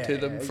handed to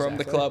them from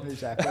the club.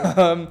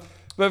 Exactly.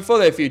 But for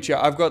their future,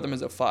 I've got them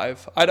as a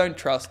 5. I don't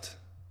trust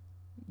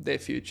their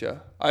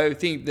future. I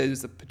think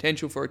there's the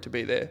potential for it to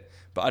be there,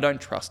 but I don't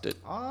trust it.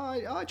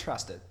 I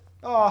trust it.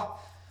 Oh.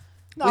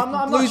 No, With I'm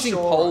not losing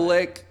sure.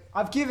 Polek,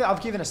 I've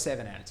given a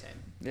 7 out of 10.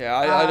 Yeah,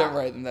 I don't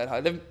rate them that high.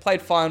 They've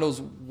played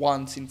finals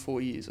once in 4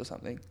 years or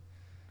something.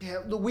 Yeah,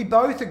 look, we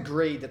both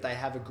agree that they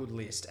have a good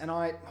list. And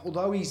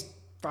although he's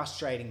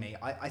frustrating me,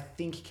 I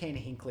think Ken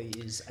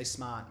Hinkley is a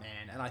smart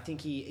man. And I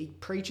think he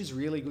preaches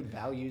really good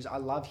values. I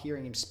love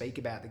hearing him speak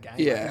about the game.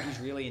 Yeah. I think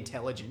he's really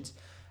intelligent.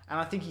 And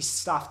I think he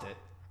stuffed it.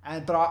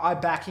 But I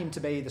back him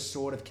to be the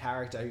sort of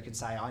character who can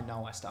say, I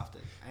know I stuffed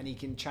it. And he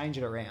can change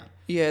it around.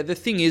 Yeah, the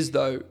thing is,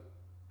 though,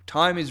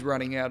 time is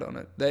running out on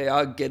it. They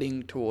are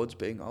getting towards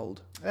being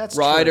old. That's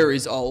Ryder true.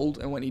 is old,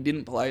 and when he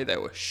didn't play, they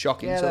were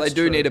shocking. Yeah, so they that's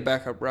do true. need a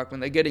backup ruckman.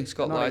 They're getting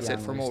Scott Lycett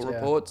from all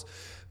reports.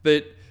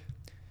 But,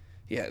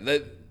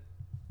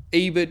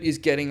 Ebert is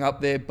getting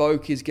up there.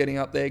 Boak is getting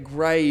up there.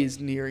 Gray is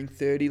nearing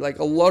 30. Like,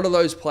 a lot of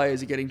those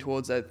players are getting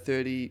towards that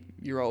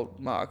 30-year-old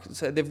mark.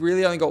 So they've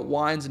really only got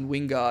Wines and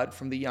Wingard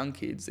from the young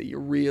kids that you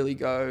really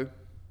go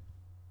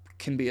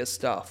can be a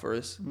star for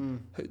us.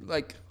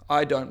 Like,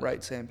 I don't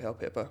rate Sam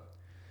Powell-Pepper.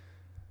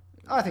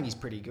 I think he's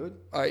pretty good.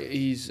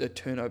 He's a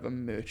turnover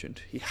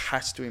merchant. He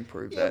has to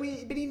improve that.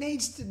 But he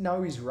needs to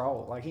know his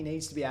role. Like, he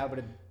needs to be able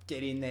to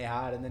get in there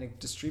hard and then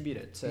distribute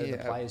it to the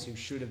players who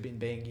should have been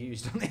being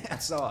used on the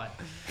outside.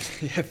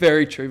 Yeah,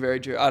 very true, very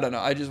true. I don't know.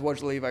 I just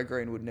watched Levi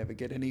Greenwood never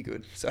get any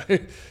good. So,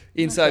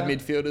 inside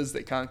midfielders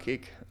that can't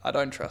kick, I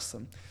don't trust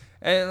them.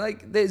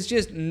 And, there's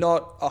just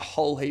not a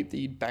whole heap that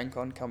you'd bank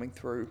on coming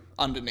through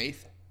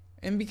underneath.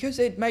 And because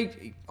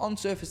on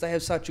surface, they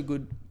have such a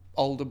good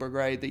older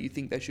brigade that you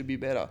think they should be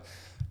better.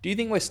 Do you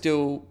think we're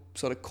still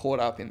sort of caught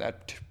up in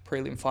that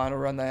prelim final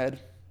run they had?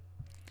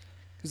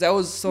 Because that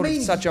was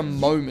such a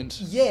moment.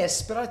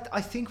 Yes, but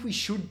I think we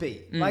should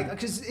be.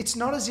 Because it's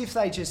not as if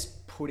they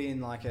just put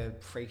in a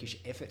freakish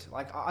effort.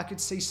 I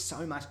could see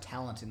so much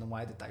talent in the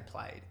way that they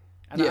played.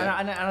 And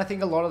I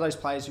think a lot of those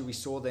players who we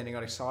saw then and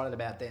got excited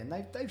about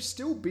then, they've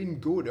still been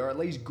good, or at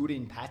least good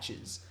in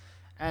patches.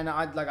 And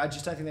I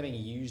just don't think they're being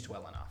used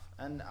well enough.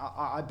 And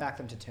I back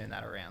them to turn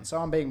that around. So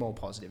I'm being more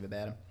positive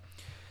about them.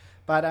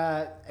 But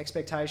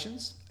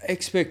expectations?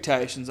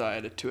 Expectations, I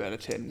had a 2 out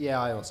of 10.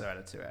 Yeah, I also had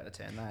a 2 out of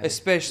 10.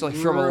 Especially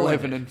from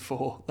 11 and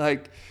 4.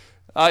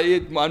 I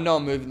know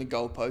I'm moving the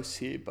goalposts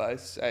here by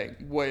saying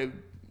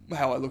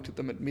how I looked at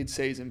them at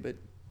mid-season, but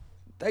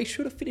they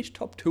should have finished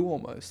top 2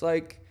 almost.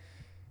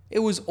 It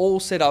was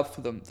all set up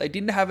for them. They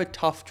didn't have a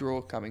tough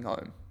draw coming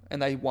home,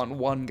 and they won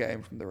 1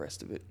 game from the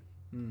rest of it.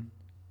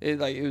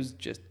 It was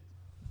just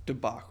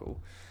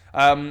debacle.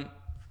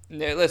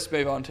 Let's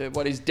move on to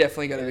what is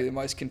definitely going to be the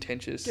most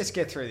contentious. Let's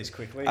get through this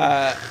quickly.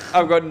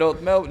 I've got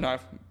North Melbourne. No,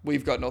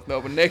 we've got North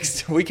Melbourne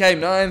next. We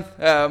came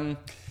 9th.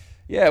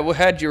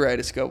 How'd you rate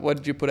us, Scott? What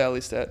did you put our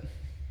list at?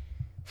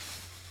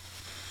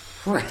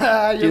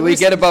 Did we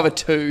get above a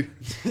 2?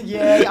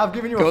 Yeah, I've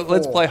given you a 4.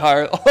 Let's play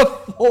higher.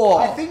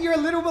 4. I think you're a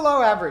little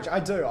below average. I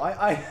do.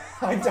 I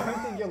don't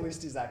think your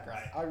list is that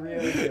great. I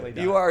really, really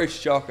don't. You are a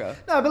shocker.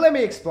 No, but let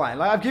me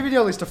explain. I've given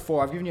you a list of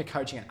 4. I've given you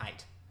coaching an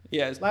 8.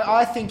 Yeah.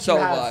 I think you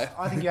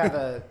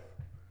have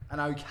an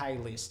okay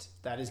list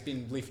that has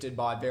been lifted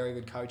by very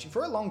good coaching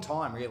for a long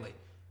time, really.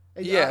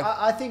 Yeah.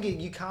 I think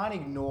you can't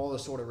ignore the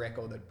sort of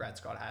record that Brad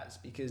Scott has,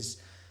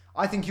 because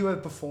I think you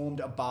have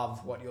performed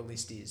above what your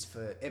list is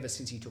for ever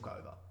since he took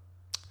over.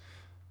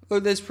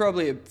 Look, there's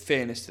probably a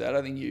fairness to that.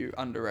 I think you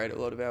underrate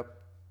a lot of our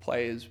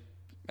players,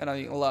 and I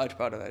think a large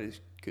part of that is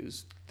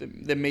because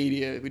the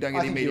media, we don't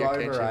get any media attention.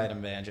 I think you overrate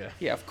them, Banjo.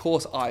 Yeah, of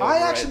course I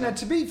overrate them.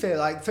 To be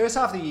fair, first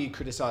half of the year, you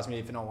criticised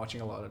me for not watching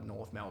a lot of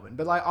North Melbourne,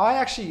 but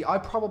I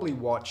probably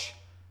watch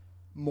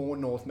more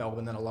North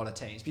Melbourne than a lot of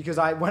teams, because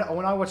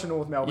when I watch a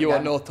North Melbourne you game,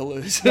 want North to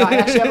lose. I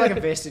actually have a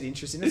vested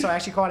interest in it, so I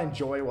actually quite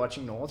enjoy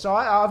watching North. So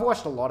I've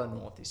watched a lot of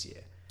North this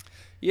year.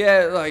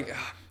 Yeah,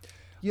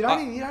 you don't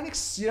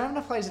have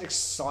enough players that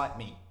excite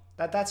me.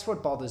 That's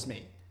what bothers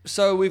me.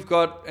 So we've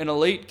got an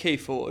elite key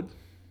forward.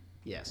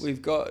 Yes.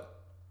 We've got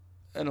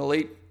an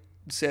elite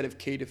set of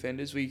key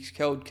defenders. We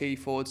held key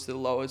forwards to the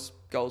lowest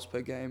goals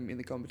per game in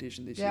the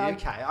competition this year. Yeah,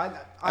 okay.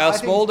 Our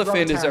small think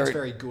defenders are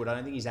very good. I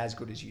don't think he's as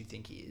good as you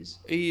think he is.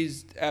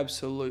 He's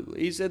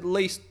at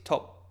least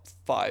top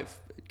 5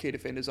 key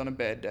defenders on a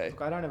bad day.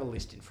 Look, I don't have a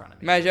list in front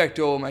of me. Majak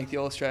Dor will make the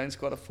All-Australian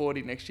squad of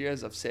 40 next year,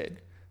 as I've said.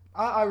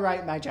 I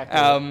rate Matt Jack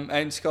Buller.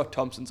 And Scott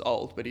Thompson's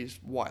old, but he's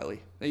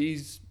wily.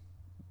 He's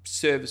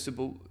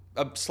serviceable,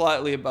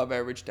 slightly above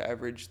average to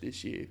average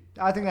this year.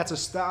 I think that's a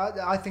start.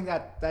 I think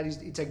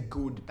it's a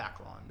good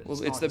backline.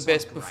 But it's the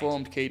best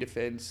performed key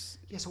defence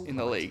in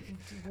the league.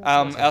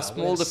 Our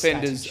small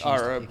defenders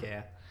are.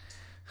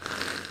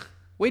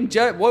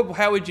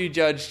 How would you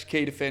judge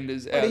key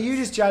defenders? Are you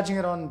just judging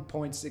it on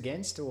points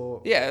against,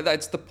 or? Yeah,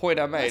 that's the point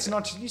I made. It's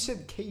not. You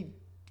said key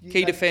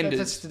defenders.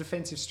 That's the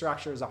defensive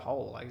structure as a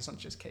whole. Like, it's not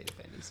just key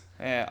defenders.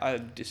 Yeah, I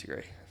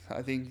disagree.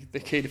 I think the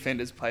key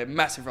defenders play a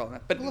massive role in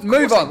that. But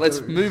move on.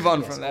 Let's move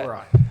on from that.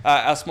 Right.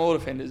 Our small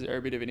defenders are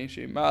a bit of an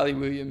issue. Marley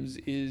Williams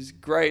is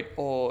great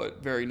or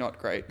very not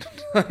great.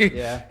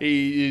 Yeah.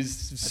 He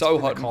is so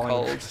hot and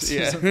cold.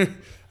 Yeah.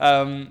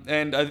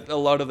 And a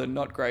lot of the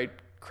not great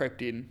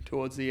crept in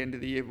towards the end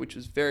of the year, which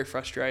was very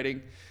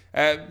frustrating.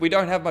 We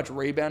don't have much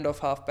rebound off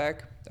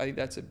halfback. I think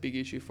that's a big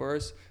issue for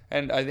us.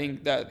 And I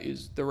think that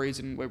is the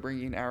reason we're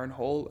bringing in Aaron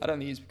Hall. I don't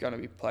think he's going to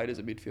be played as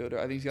a midfielder.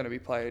 I think he's going to be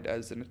played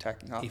as an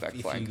attacking halfback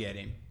flank. If you get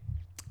him.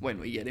 When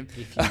we get him. If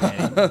you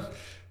get him.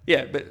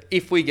 Yeah, but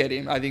if we get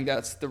him, I think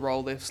that's the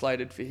role they've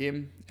slated for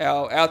him.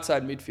 Our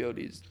outside midfield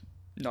is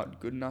not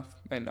good enough.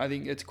 And I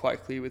think it's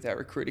quite clear with our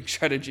recruiting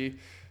strategy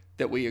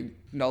that we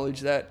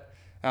acknowledge that.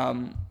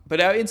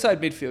 But our inside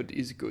midfield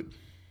is good.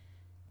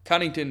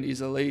 Cunnington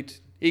is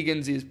elite.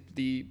 Higgins is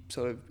the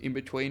sort of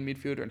in-between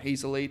midfielder, and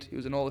he's elite. He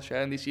was an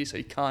All-Australian this year, so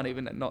you can't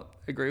even not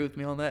agree with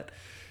me on that.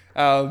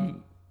 Got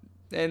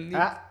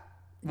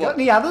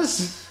any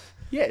others?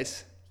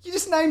 Yes. You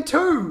just named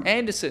two.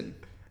 Anderson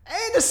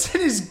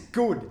is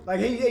good. Like,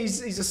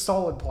 he's a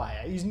solid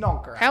player. He's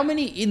not great. How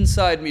many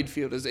inside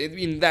midfielders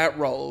in that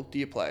role do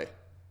you play?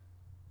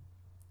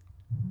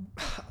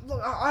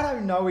 Look, I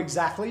don't know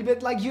exactly,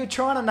 but like, you're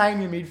trying to name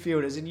your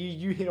midfielders and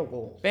you hit a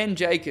wall. Ben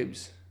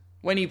Jacobs.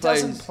 When he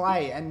doesn't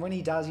play, and when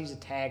he does, he's a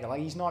tagger.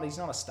 Like, he's not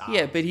a star.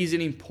 Yeah, but he's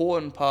an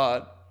important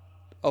part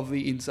of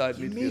the inside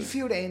midfield.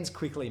 Midfield ends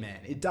quickly, man.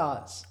 It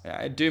does.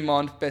 Yeah,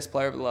 Dumont, best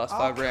player of the last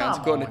 5 rounds,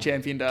 according to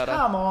Champion Data.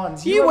 Come on.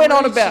 You went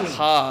on about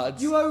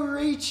Hards. You are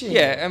reaching.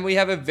 Yeah, and we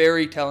have a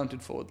very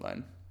talented forward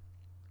line.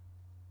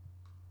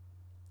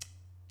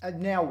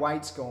 And now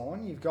Waite's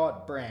gone. You've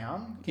got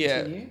Brown.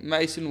 Continue. Yeah,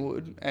 Mason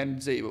Wood and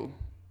Zeeble.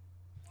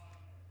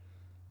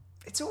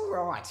 It's all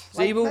right.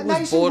 Zeeble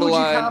was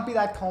borderline. You can't be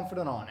that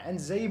confident on. And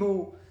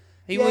Zeeble...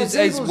 He was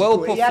as well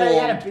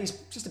performed... He's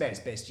just about his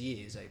best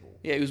year, Zeeble.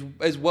 Yeah, he was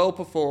as well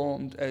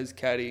performed as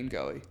Caddy and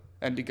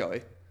De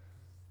Goey.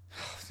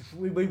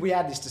 We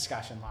had this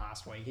discussion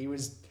last week. He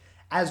was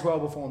as well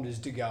performed as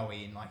De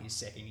Goey in like his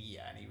second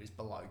year, and he was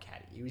below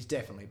Caddy. He was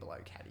definitely below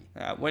Caddy.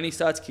 When he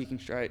starts kicking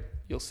straight,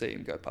 you'll see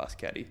him go past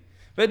Caddy.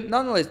 But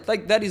nonetheless,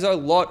 like, that is a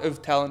lot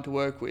of talent to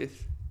work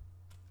with.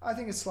 I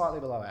think it's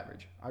slightly below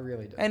average. I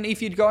really do. And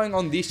if you're going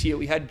on this year,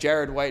 we had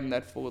Jared Waite in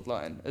that forward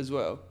line as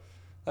well.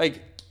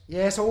 Like,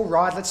 yes, all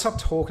right. Let's stop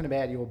talking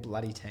about your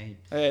bloody team.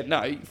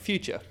 No,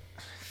 future.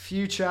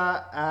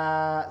 Future,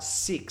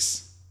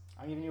 6.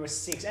 I'm giving you a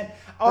 6. And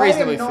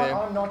reasonably fair.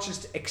 I'm not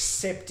just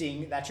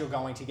accepting that you're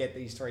going to get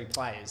these 3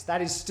 players.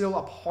 That is still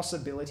a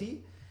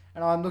possibility.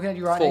 And I'm looking at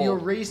you right 4. now. You're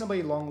a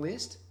reasonably long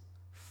list.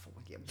 4,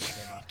 yeah,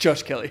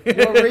 Josh Kelly.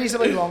 You're a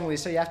reasonably long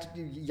list, so you have to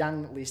be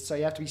young list, so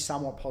you have to be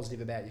somewhat positive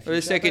about your future. We're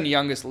the second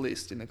youngest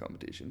list in the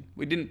competition.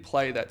 We didn't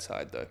play that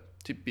side though,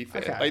 to be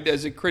fair. Okay. Like,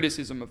 there's a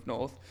criticism of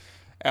North.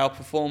 Our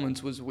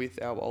performance was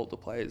with our older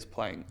players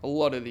playing a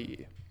lot of the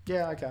year.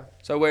 Yeah, okay.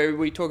 So where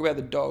we talk about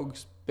the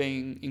Dogs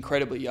being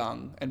incredibly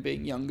young and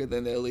being younger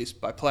than their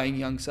list by playing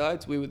young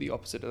sides, we were the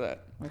opposite of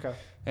that. Okay.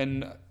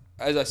 And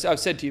as I've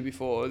said to you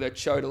before, that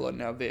showed a lot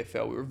in our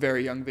VFL. We were a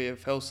very young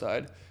VFL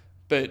side,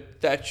 but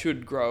that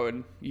should grow,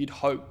 and you'd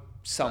hope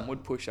some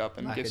would push up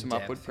and give some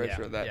upward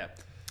pressure at that. Yeah.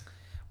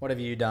 What have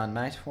you done,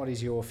 mate? What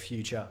is your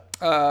future?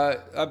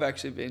 I've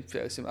actually been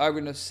fairly similar. I've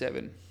got a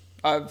 7.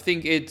 I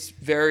think it's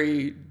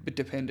very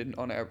dependent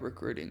on our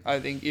recruiting. I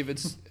think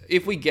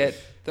if we get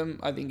them,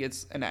 I think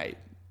it's an 8.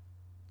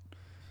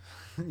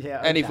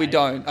 Yeah. And if we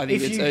don't, I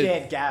think if it's you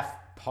get Gaff,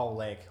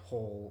 Polek,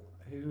 Hall,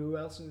 who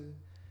else?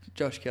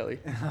 Josh Kelly.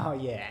 Oh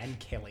yeah, and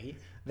Kelly.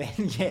 Then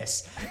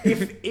yes,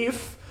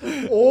 if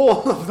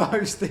all of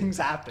those things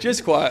happen,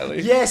 just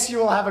quietly, yes, you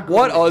will have a good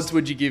What list. odds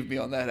would you give me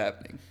on that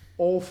happening?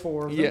 All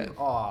 4 of them? Yeah.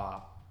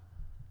 Oh,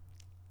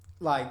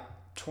 like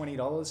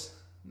 $20?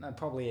 No,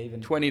 probably even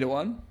 20 to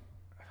 1.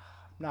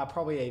 No,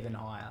 probably even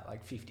higher,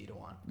 like 50 to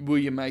 1. Will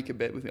you make a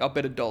bet with me? I'll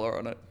bet $1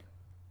 on it.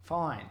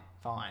 Fine.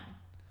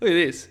 Look at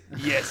this.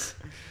 Yes.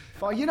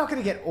 Fine. You're not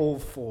going to get all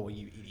 4,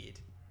 you idiot.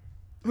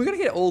 We're going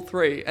to get all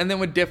 3, and then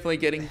we're definitely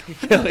getting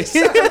Kelly. So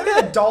I'm going to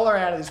get $1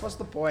 out of this. What's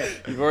the point?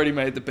 You've already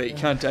made the bet. You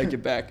can't take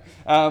it back.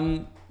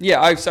 I've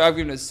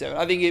given it a 7.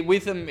 I think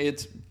with them,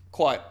 it's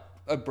quite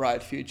a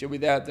bright future.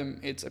 Without them,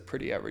 it's a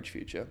pretty average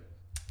future.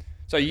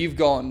 So you've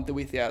gone the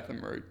without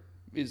them route.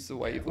 Is the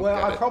way you've looked at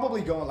it. Well, I've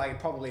probably gone,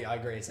 I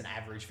agree it's an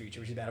average future,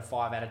 which is about a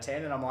 5 out of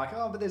 10, and I'm like,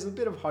 but there's a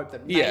bit of hope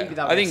that maybe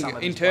they'll I get think some of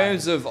in these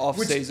terms players, of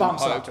off-season which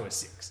bumps hope, up to a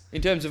 6.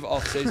 In terms of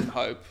off-season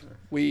hope,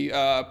 We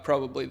are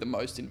probably the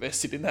most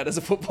invested in that as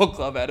a football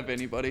club out of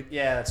anybody.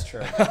 Yeah, that's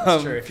true.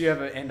 That's true. If you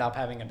ever end up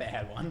having a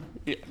bad one,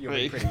 you'll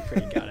be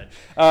pretty gutted.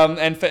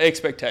 And for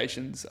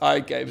expectations, I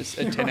gave us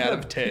a 10 out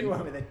of 10. You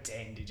went with a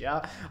 10, did you?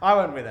 I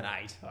went with an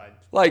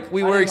 8.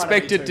 We were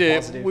expected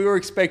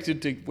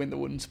to win the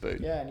wooden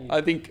spoon. Yeah,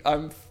 I think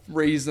I'm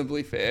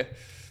reasonably fair.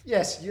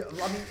 Yes,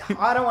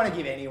 I don't want to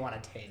give anyone a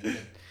 10. But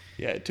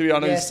yeah, to be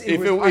honest, yes,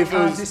 I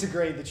can't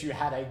disagree that you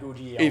had a good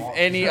year. If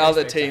any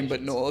other team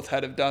but North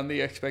had done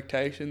the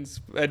expectations,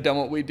 had done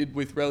what we did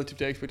with relative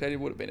to expectation, it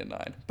would have been a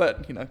 9.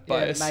 But,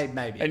 bias. Yeah,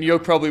 maybe. And you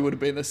probably would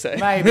have been the same.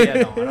 Maybe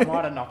a 9. I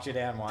might have knocked you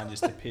down one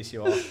just to piss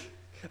you off.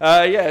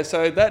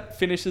 So that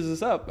finishes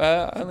us up.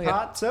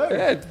 Part 2.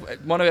 Yeah,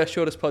 one of our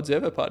shortest pods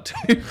ever, part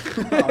 2.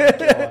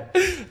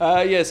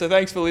 Oh, God. So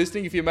thanks for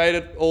listening. If you made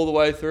it all the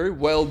way through,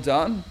 well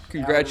done.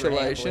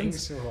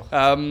 Congratulations.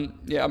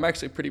 I'm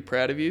actually pretty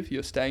proud of you.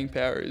 Your staying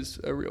power is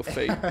a real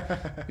feat.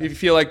 If you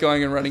feel like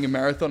going and running a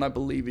marathon, I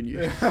believe in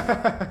you.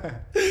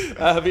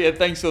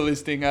 Thanks for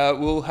listening.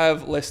 We'll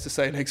have less to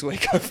say next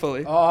week,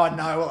 hopefully. Oh,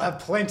 no, we'll have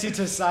plenty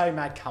to say,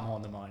 mate. Come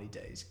on, the Mighty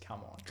D's. Come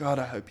on. God,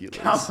 I hope you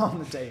lose. Come on,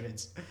 the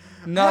Demons.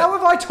 No. How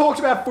have I talked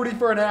about footy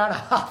for an hour and a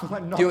half?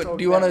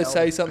 Do you want to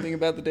say something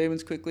about the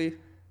Demons quickly?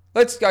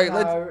 Let's go.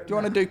 Do you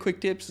want to do quick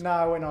tips?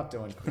 No, we're not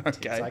doing quick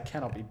tips. I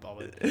cannot be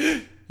bothered.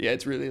 Yeah,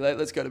 it's really late.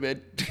 Let's go to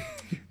bed.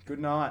 Good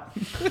night.